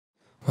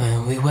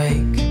we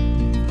wake,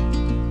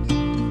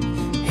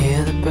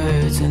 hear the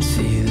birds and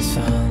see the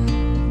sun.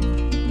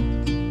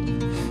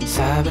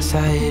 Side by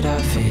side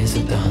our fears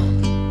are done.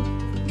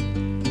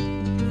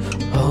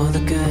 All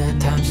the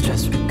good times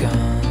just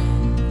begun.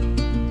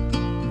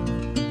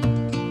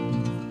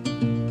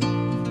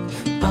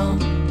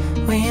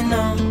 We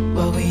know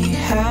what we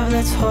have,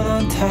 let's hold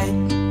on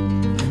tight.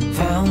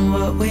 Found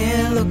what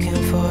we're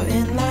looking for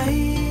in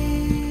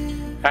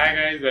life. Hi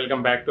guys,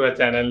 welcome back to our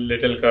channel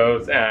Little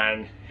Curves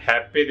and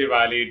happy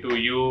Diwali to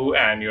you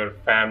and your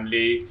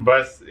family.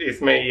 बस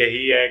इसमें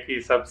यही है कि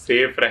सब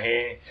safe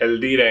रहें,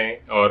 healthy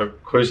रहें और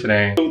खुश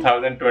रहें।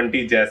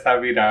 2020 जैसा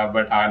भी रहा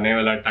बट आने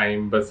वाला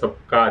टाइम बस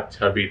सबका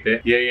अच्छा बीते,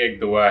 यही एक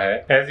दुआ है।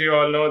 As you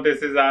all know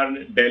this is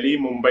our Delhi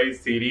Mumbai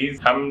series.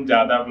 हम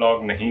ज्यादा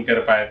व्लॉग नहीं कर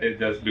पाए थे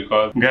जस्ट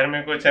बिकॉज घर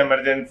में कुछ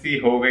इमरजेंसी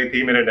हो गई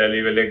थी मेरे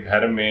दिल्ली वाले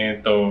घर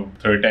में, तो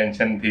थोड़ी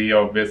टेंशन थी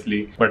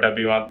ऑब्वियसली, बट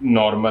अभी वहाँ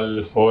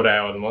नॉर्मल हो रहा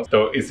है ऑलमोस्ट,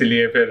 तो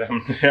इसलिए फिर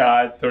हमने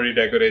आज थोड़ी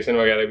डेकोरेशन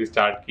वगैरह भी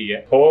स्टार्ट की है।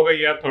 हो गई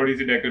है थोड़ी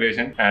सी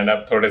डेकोरेशन एंड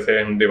अब थोड़े से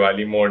हम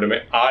दिवाली मोड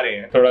में आ रहे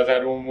हैं। थोड़ा सा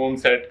रूम वूम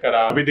सेट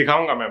करा, अभी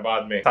दिखाऊंगा मैं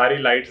बाद में, सारी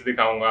लाइट्स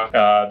दिखाऊंगा।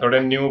 थोड़े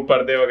न्यू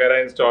पर्दे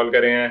वगैरह इंस्टॉल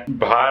करे हैं,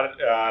 बाहर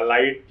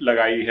लाइट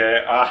लगाई है,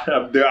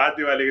 अब आज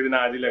दिवाली के दिन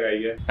आज ही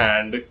लगाई है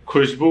एंड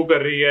खुशबू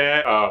कर रही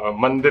है,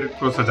 मंदिर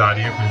को सजा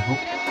रही है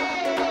खुशबू।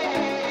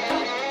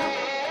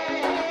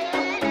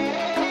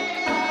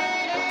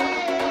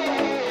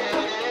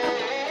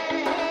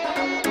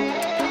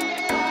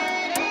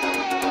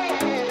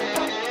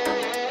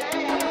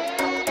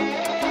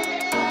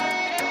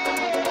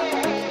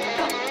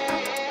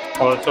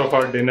 Also for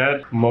dinner,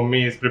 mummy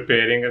is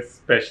preparing a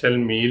special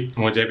meal।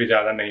 मुझे भी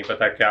ज्यादा नहीं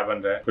पता क्या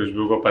बन रहा है,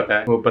 खुशबू को पता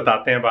है, वो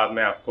बताते हैं बाद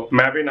में आपको।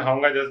 मैं भी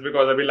नहाऊंगा जस्ट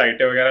बिकॉज अभी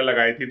लाइटें वगैरह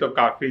लगाई थी तो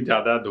काफी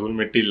ज्यादा धूल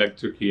मिट्टी लग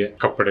चुकी है,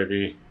 कपड़े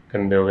भी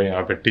गंदे हो गए।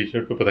 यहाँ पे टी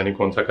शर्ट को पता नहीं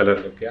कौन सा कलर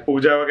लग गया।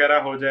 पूजा वगैरह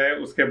हो जाए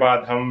उसके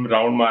बाद हम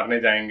राउंड मारने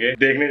जाएंगे,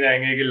 देखने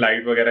जाएंगे कि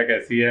लाइट वगैरह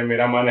कैसी है।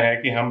 मेरा मन है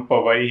कि हम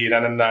पवई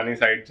हीरानंदानी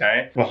साइड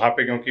जाएं वहां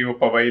पे, क्योंकि वो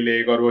पवई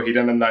लेक और वो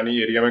हीरानंदानी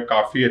एरिया में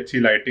काफी अच्छी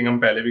लाइटिंग, हम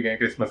पहले भी गए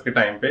क्रिसमस के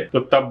टाइम पे, तो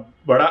तब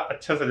बड़ा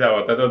अच्छा सजा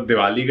होता है। तो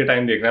दिवाली के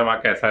टाइम देखना वहाँ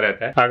कैसा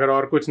रहता है। अगर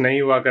और कुछ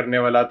नहीं हुआ करने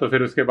वाला तो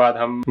फिर उसके बाद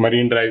हम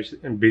मरीन ड्राइव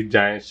बीच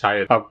जाएं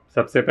शायद। अब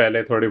सबसे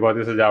पहले थोड़ी बहुत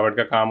ही सजावट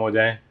का काम हो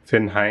जाए, फिर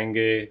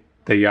नहाएंगे,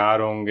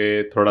 तैयार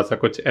होंगे, थोड़ा सा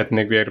कुछ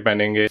एथनिक वेयर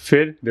पहनेंगे,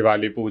 फिर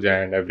दिवाली पूजा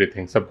एंड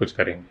एवरीथिंग सब कुछ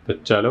करेंगे। तो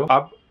चलो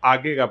अब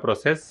आगे का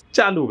प्रोसेस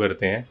चालू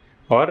करते हैं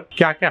और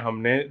क्या क्या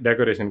हमने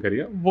डेकोरेशन करी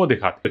है वो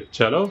दिखाते हैं।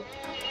 चलो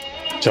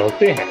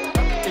चलते हैं।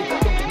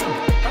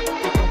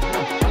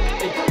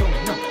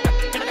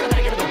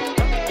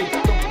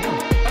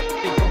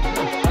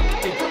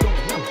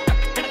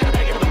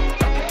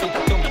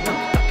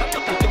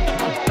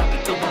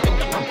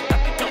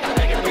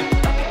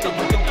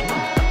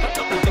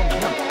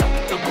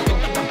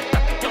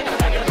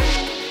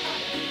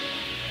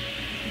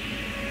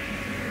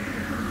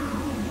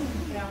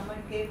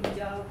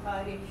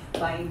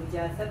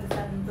 सब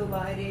संत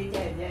बारे,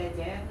 जय जय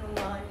जय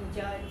हनुमान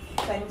चार।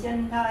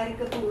 कंचन थार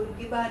कपूर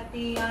की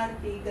बाती,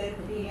 आरती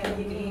करती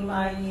अंजनी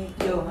माई।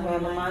 जो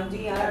हनुमान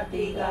जी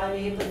आरती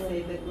गाए, बसे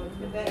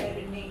गुण बैर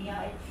नहीं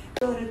आए।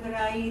 तोर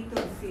कराई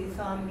तुलसी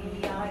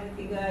स्वामी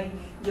आरती गाई।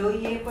 जो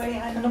ये पढ़े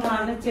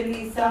हनुमान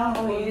चालीसा,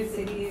 होए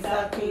श्री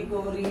साखी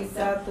गोरी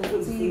सा।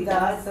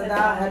 तुलसीदास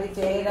सदा हरि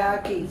चेहरा,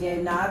 कीजे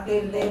ना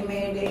दिले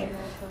मेरे।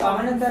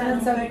 पवन धरन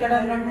संकट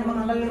हरण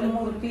मंगल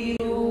मूर्ति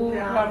रूप।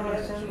 राम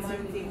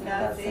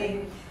सीता से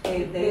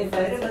हृदय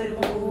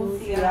सर्वभूत।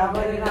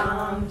 सियावर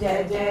राम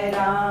जय जय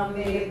राम,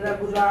 मेरे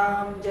प्रभु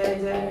राम जय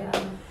जय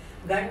राम।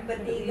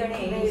 गणपति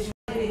गणेश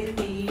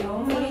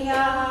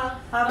मैया,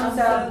 हम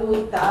सब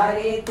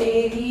उतारे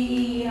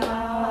तेरी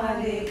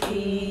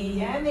आरती।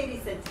 जय मेरी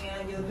सचिया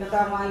जो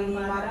माली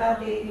माता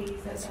तेरी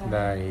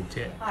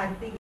सचिया।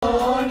 आरती को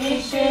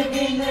निश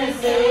दिन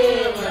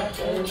सेवक,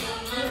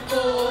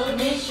 को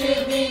निश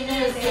दिन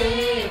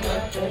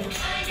सेवक,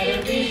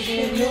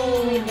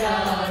 विष्णु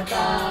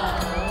दाता।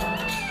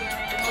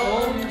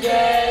 ओम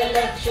जय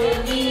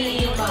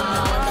लक्ष्मी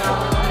माता।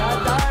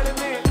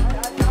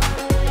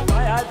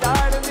 माया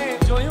जाड़ में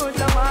जोयूं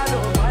जमालो,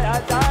 माया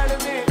जाड़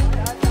में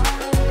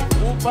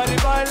ऊपर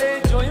वाले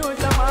जोयूं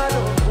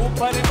जमालो,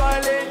 ऊपर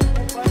वाले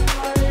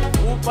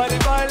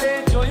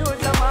जोयूं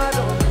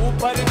जमालो,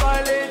 ऊपर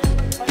वाले।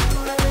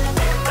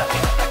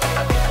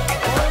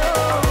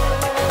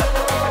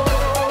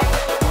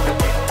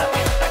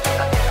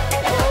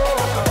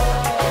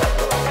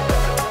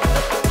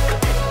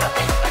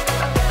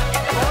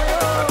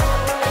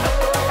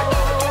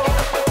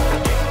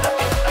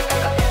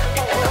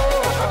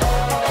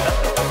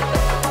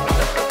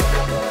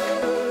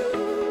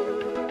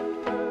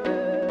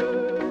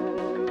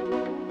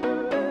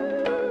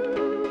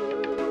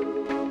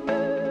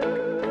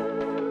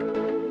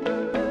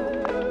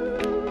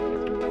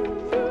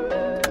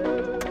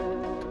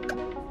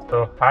 So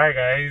hi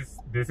guys,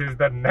 this is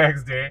the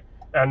next day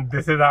and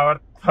this is our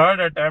third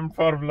attempt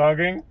for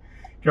vlogging।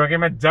 क्योंकि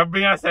मैं जब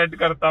भी यहाँ सेट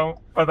करता हूँ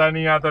पता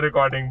नहीं या तो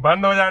रिकॉर्डिंग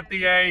बंद हो जाती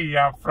है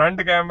या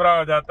फ्रंट कैमरा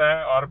हो जाता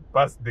है और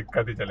बस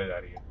दिक्कत ही चले जा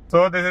रही है।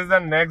 So this is the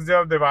next day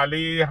of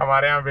Diwali.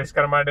 हमारे यहाँ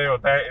विश्वकर्मा डे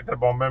होता है, इधर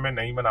बॉम्बे में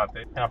नहीं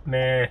मनाते। अपने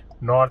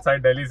नॉर्थ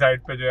साइड दिल्ली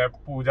साइड पे जो है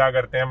पूजा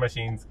करते हैं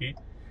मशीन्स की,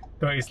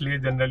 तो इसलिए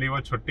जनरली वो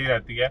छुट्टी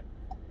रहती है।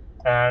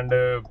 एंड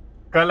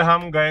कल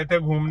हम गए थे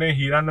घूमने,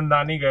 हीरा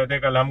नंदानी गए थे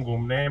कल हम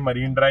घूमने,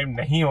 मरीन ड्राइव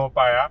नहीं हो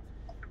पाया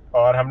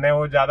और हमने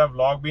वो ज़्यादा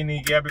व्लॉग भी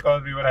नहीं किया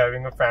because we were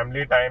having a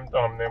family time, तो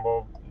हमने वो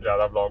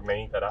ज़्यादा व्लॉग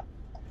नहीं करा।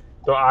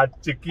 तो आज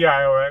चिक्की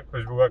आया हुआ है,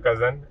 खुशबू का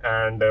कजन,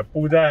 एंड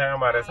पूजा है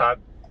हमारे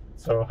साथ।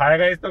 सो हाय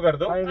गाइस तो कर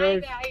दो। Hi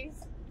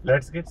guys,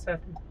 let's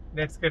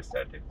get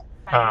started.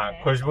 हाँ,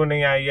 खुशबू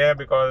नहीं आई है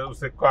बिकॉज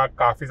उसे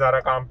काफी सारा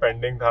काम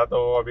पेंडिंग था,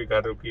 तो वो अभी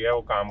घर रुकी है,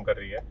 वो काम कर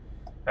रही है।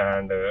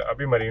 एंड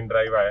अभी मरीन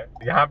ड्राइव आया।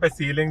 यहाँ पे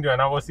सीलिंग जो है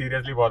ना वो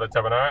सीरियसली बहुत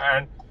अच्छा बना है।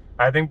 एंड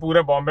आई थिंक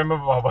पूरे बॉम्बे में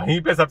वहीं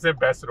पे सबसे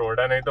बेस्ट रोड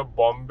है, नहीं तो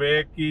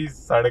बॉम्बे की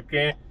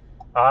सड़कें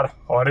are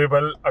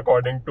horrible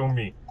according to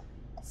me,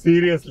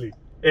 seriously.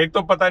 एक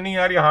तो पता नहीं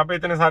यार यहाँ पे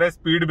इतने सारे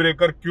स्पीड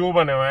ब्रेकर क्यों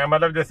बने हुए हैं,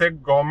 मतलब जैसे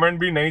गवर्नमेंट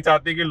भी नहीं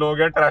चाहती कि लोग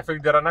यार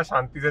ट्रैफिक जरा ना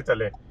शांति से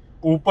चले।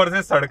 ऊपर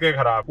से सड़कें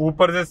खराब,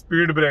 ऊपर से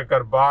स्पीड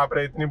ब्रेकर, बाप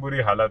रे इतनी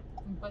बुरी हालत।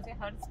 ऊपर से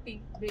हर स्पीड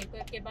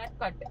ब्रेकर के बाद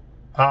कट।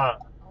 हाँ,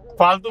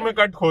 फालतू में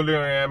कट खोले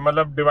हुए हैं,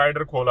 मतलब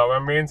डिवाइडर खोला हुआ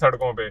है मेन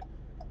सड़कों पे।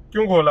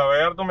 क्यों खोला हुआ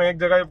है यार, तुम एक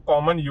जगह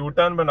कॉमन यू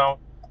टर्न बनाओ।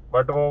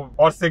 बट वो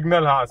और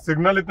सिग्नल, हाँ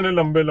सिग्नल इतने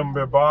लंबे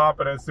लंबे,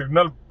 बाप रे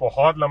सिग्नल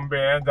बहुत लंबे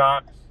हैं,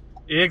 जहाँ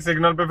एक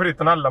सिग्नल पे फिर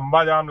इतना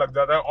लंबा जाम लग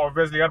जाता है।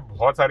 ऑब्वियसली यार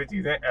बहुत सारी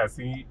चीजें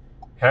ऐसी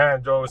हैं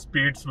जो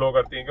स्पीड स्लो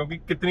करती हैं, क्योंकि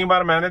कितनी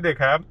बार मैंने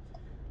देखा है,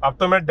 अब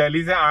तो मैं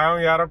दिल्ली से आया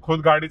हूँ यार,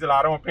 खुद गाड़ी चला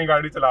रहा हूँ, अपनी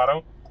गाड़ी चला रहा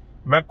हूँ,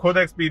 मैं खुद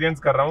एक्सपीरियंस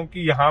कर रहा हूँ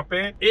कि यहाँ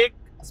पे एक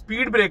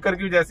स्पीड ब्रेकर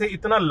की वजह से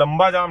इतना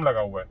लंबा जाम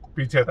लगा हुआ है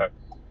पीछे तक।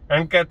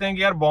 एंड कहते हैं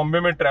कि यार बॉम्बे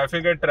में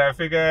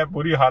ट्रैफिक है,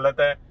 बुरी हालत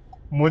है।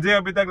 मुझे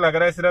अभी तक लग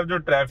रहा है सिर्फ जो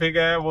ट्रैफिक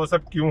है वो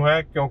सब क्यों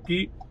है,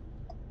 क्योंकि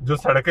जो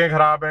सड़कें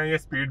खराब हैं, ये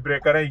स्पीड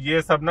ब्रेकर है,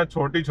 ये सब ना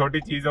छोटी छोटी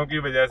चीजों की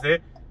वजह से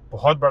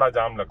बहुत बड़ा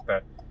जाम लगता है।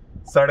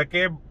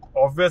 सड़कें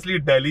ऑब्वियसली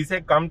दिल्ली से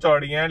कम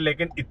चौड़ी हैं,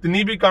 लेकिन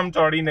इतनी भी कम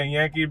चौड़ी नहीं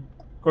है कि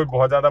कोई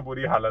बहुत ज्यादा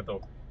बुरी हालत हो।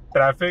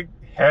 ट्रैफिक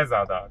है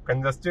ज्यादा,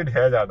 कंजस्टेड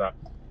है ज्यादा,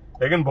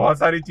 लेकिन बहुत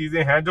सारी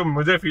चीजें हैं जो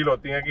मुझे फील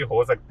होती हैं कि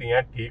हो सकती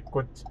हैं ठीक,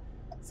 कुछ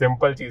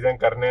सिंपल चीजें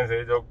करने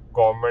से, जो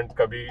गवर्नमेंट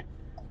कभी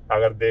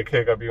अगर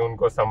देखे, कभी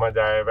उनको समझ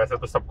आए। वैसे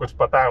तो सब कुछ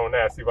पता है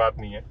उन्हें, ऐसी बात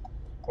नहीं है,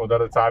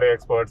 उधर सारे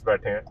एक्सपर्ट्स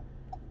बैठे हैं।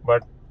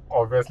 बट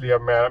ऑब्वियसली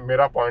अब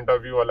मेरा पॉइंट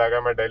ऑफ व्यू अलग है,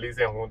 मैं दिल्ली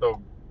से हूँ, तो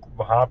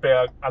वहाँ पे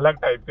अलग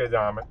टाइप के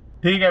जाम है।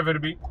 ठीक है, फिर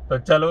भी तो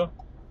चलो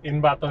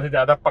इन बातों से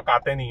ज्यादा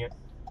पकाते नहीं है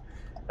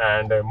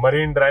एंड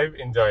मरीन ड्राइव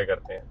एंजॉय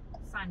करते हैं।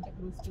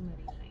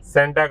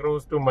 Santa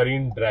cruise to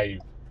marine drive.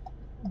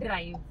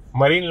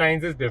 Marine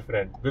lines is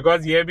different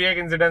because ये भी एक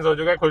इंसिडेंस हो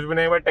चुका है। खुशबू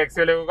ने एक बार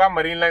टैक्सी वाले को कहा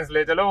मरीन लाइन्स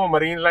ले चलो, वो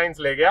मरीन लाइन्स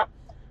ले गया,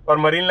 और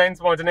मरीन लाइन्स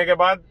पहुंचने के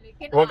बाद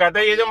वो कहता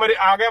है ये जो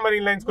आ गया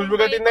मरीन लाइन्स, खुशबू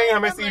कहती नहीं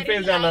हमें सी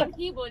फेस जाना,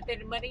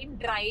 मरीन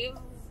ड्राइव।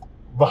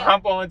 वहां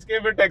पहुंच के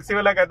फिर टैक्सी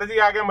वाला कहता जी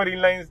आ गया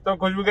मरीन लाइन्स, तो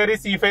खुशबू कह रही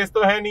सी फेस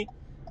तो है नहीं,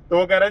 तो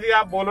वो कह रहा जी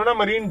आप बोलो ना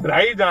मरीन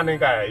ड्राइव जाने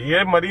का है,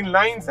 ये मरीन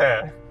लाइन्स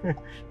है।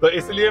 तो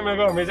इसलिए मेरे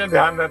को हमेशा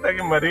ध्यान रहता है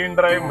कि marine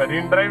drive,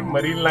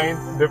 marine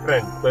lines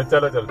different. तो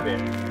चलो चलते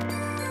हैं।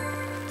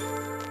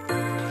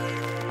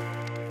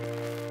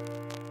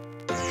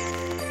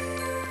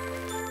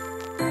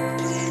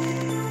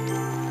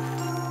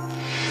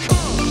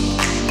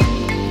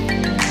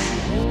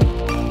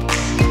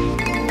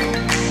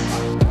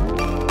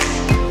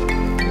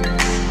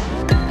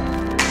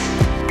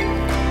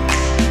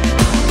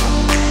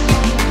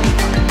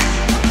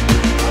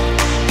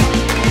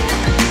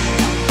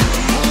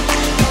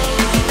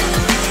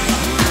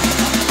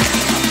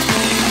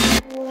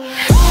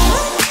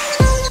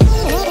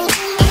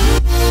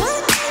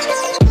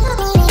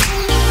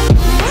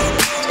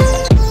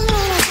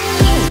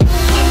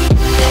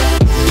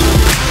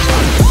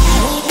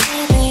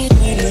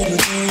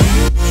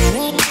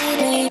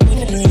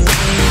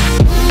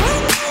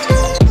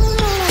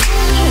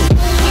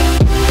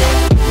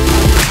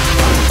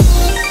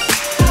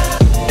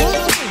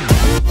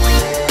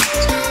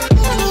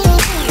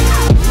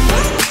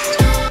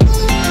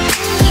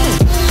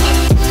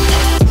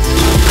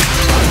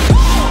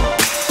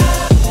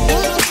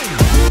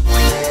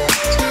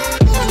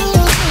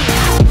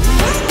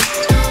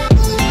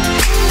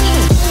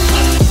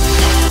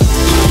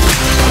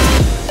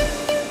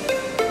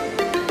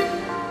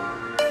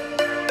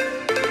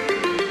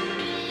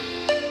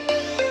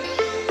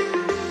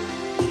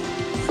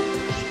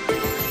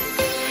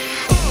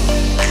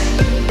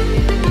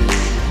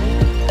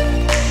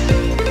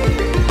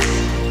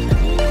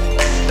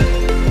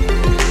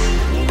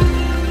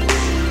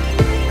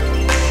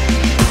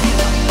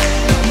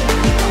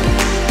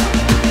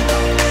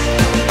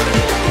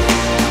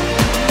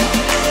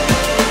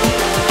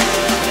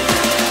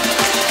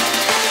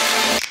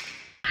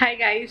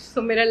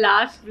 So मेरा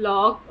last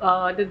vlog,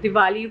 the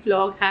Diwali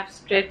vlog have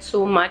spread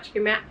so much कि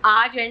मैं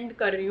आज एंड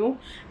कर रही हूँ।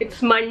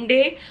 इट्स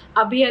मंडे,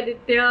 अभी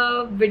आदित्य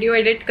वीडियो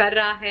एडिट कर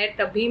रहा है,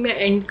 तभी मैं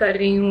एंड कर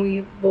रही हूँ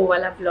ये वो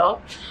वाला vlog.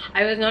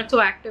 I was not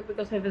so active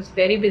because I was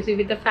very busy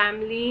with the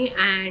family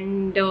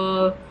and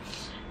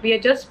we are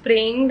just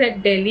praying that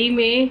Delhi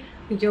में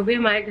जो भी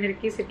हमारे घर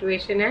की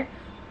सिचुएशन है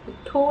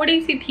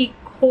थोड़ी सी ठीक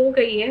हो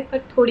गई है पर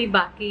थोड़ी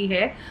बाकी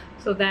है,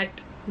 so that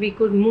we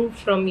could move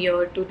from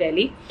here to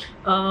Delhi.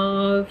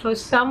 For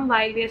some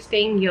while we are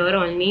staying here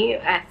only.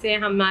 ऐसे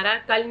हमारा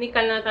कल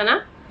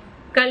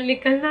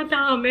निकलना था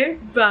हमें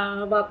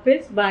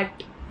वापस,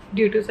 but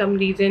due to some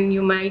reason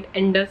you might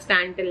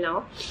understand till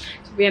now,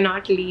 so we are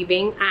not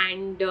leaving.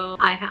 And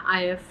I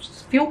have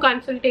few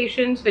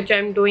consultations which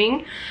I'm doing.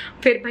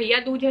 फिर भैया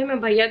दूज है, मैं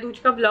भैया दूज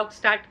का ब्लॉग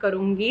स्टार्ट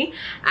करूँगी.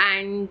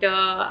 एंड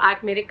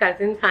आज मेरे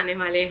कजिन्स आने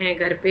वाले हैं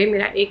घर पे.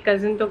 मेरा एक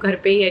कजिन तो घर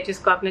पे ही है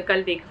जिसको आपने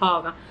कल देखा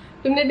होगा,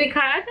 तुमने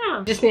दिखाया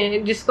था,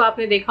 जिसको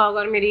आपने देखा होगा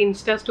और मेरी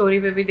इंस्टा स्टोरी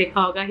पे भी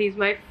देखा होगा. He is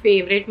my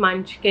favourite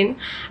मंचकिन.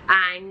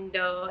 And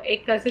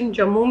एक कजिन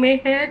जम्मू में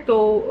है तो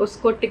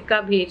उसको टिक्का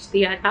भेज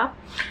दिया था.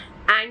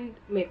 एंड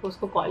मेरे को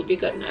उसको कॉल भी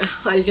करना है.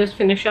 I just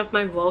finish up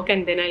my work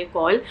and then I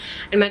call.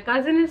 And my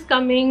cousin is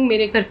coming.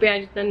 मेरे घर पे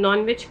आज इतना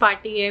नॉन वेज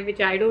पार्टी है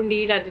विच I don't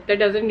eat, Aditya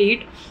doesn't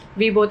eat.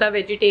 We both are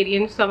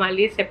vegetarians. तो हमारे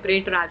लिए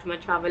सेपरेट राजमा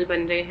चावल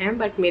बन रहे हैं.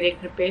 बट मेरे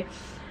घर पे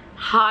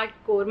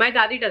hardcore, my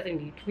daddy doesn't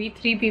eat, we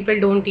 3 people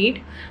don't eat,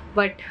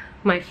 but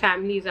my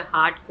family is a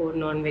hardcore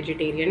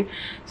non-vegetarian,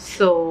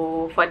 so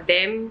for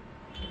them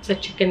it's a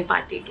chicken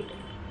party today.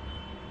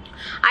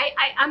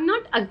 I'm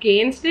not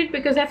against it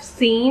because I've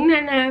seen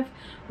and I've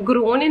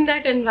grown in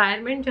that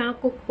environment जहाँ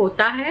cook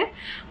होता है,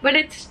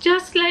 but it's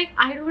just like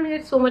I don't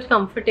get so much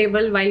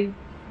comfortable while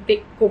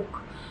they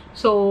cook.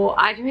 So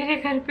आज मेरे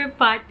घर पे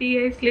party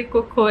है इसलिए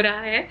cook हो रहा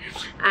है.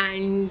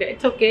 एंड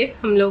इट्स ओके,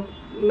 हम लोग,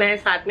 मैं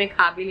साथ में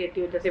खा भी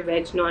लेती हूँ, जैसे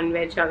वेज नॉन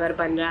वेज अगर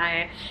बन रहा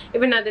है.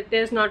 Even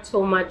Aditya is not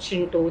so much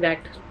into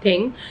that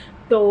thing,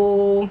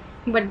 तो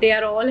but they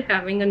are all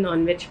having a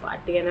non veg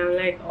party and I am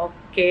like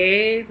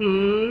okay.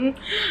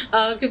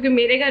 क्योंकि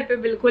मेरे घर पे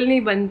बिल्कुल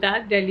नहीं बनता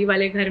दिल्ली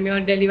वाले घर में. और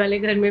दिल्ली वाले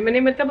घर में मैंने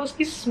मतलब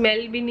उसकी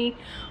स्मेल भी नहीं,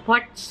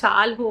 बहुत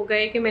साल हो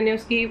गए कि मैंने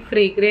उसकी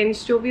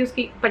फ्रेग्रेंस, जो भी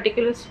उसकी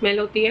पर्टिकुलर स्मेल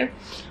होती है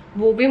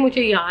वो भी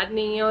मुझे याद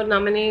नहीं है. और ना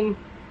मैंने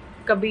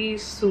कभी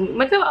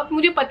मतलब अब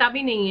मुझे पता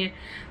भी नहीं है.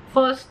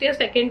 फर्स्ट या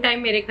सेकेंड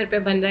टाइम मेरे घर पे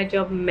बन रहा है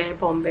जब मैं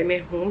बॉम्बे में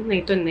हूँ,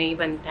 नहीं तो नहीं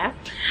बनता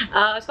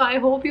है. सो I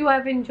hope you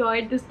have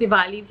enjoyed this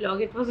Diwali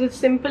vlog. It was a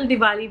simple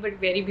Diwali but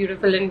very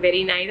beautiful and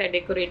very nice. I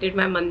decorated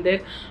माई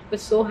मंदिर, was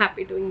so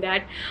happy doing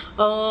that.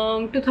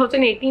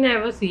 2018 I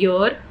was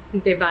here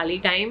Diwali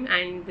time,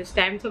 and this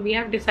time so we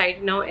have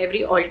decided now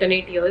every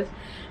alternate years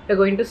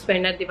we're going to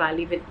spend our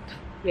Diwali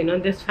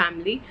with this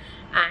family.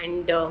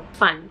 And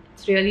fun,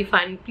 it's really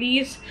fun.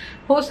 Please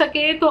हो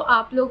सके तो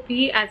आप लोग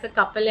भी as a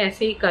couple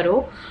ऐसे ही करो.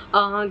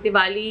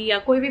 दिवाली या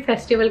कोई भी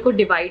फेस्टिवल को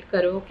डिवाइड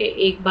करो कि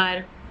एक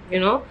बार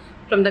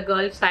from the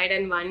girl side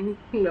and one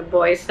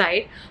boy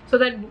side, so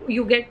that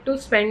you get to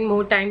spend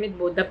more time with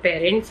both the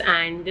parents.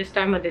 And this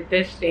time Aditya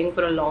is staying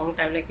for a long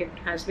time, like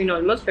it has been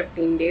almost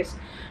 15 days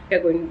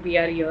we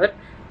are here.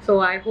 So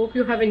I hope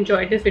you have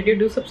enjoyed this video.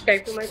 Do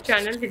subscribe to my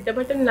channel, hit the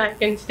button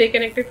like, and stay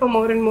connected for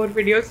more and more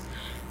videos.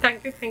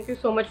 Thank you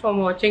so much for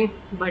watching.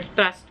 But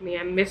trust me,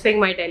 I'm missing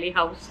my Delhi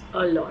house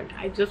a lot.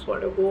 I just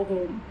want to go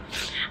home.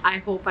 I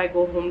hope I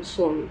go home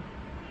soon.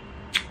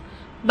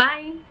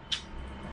 Bye.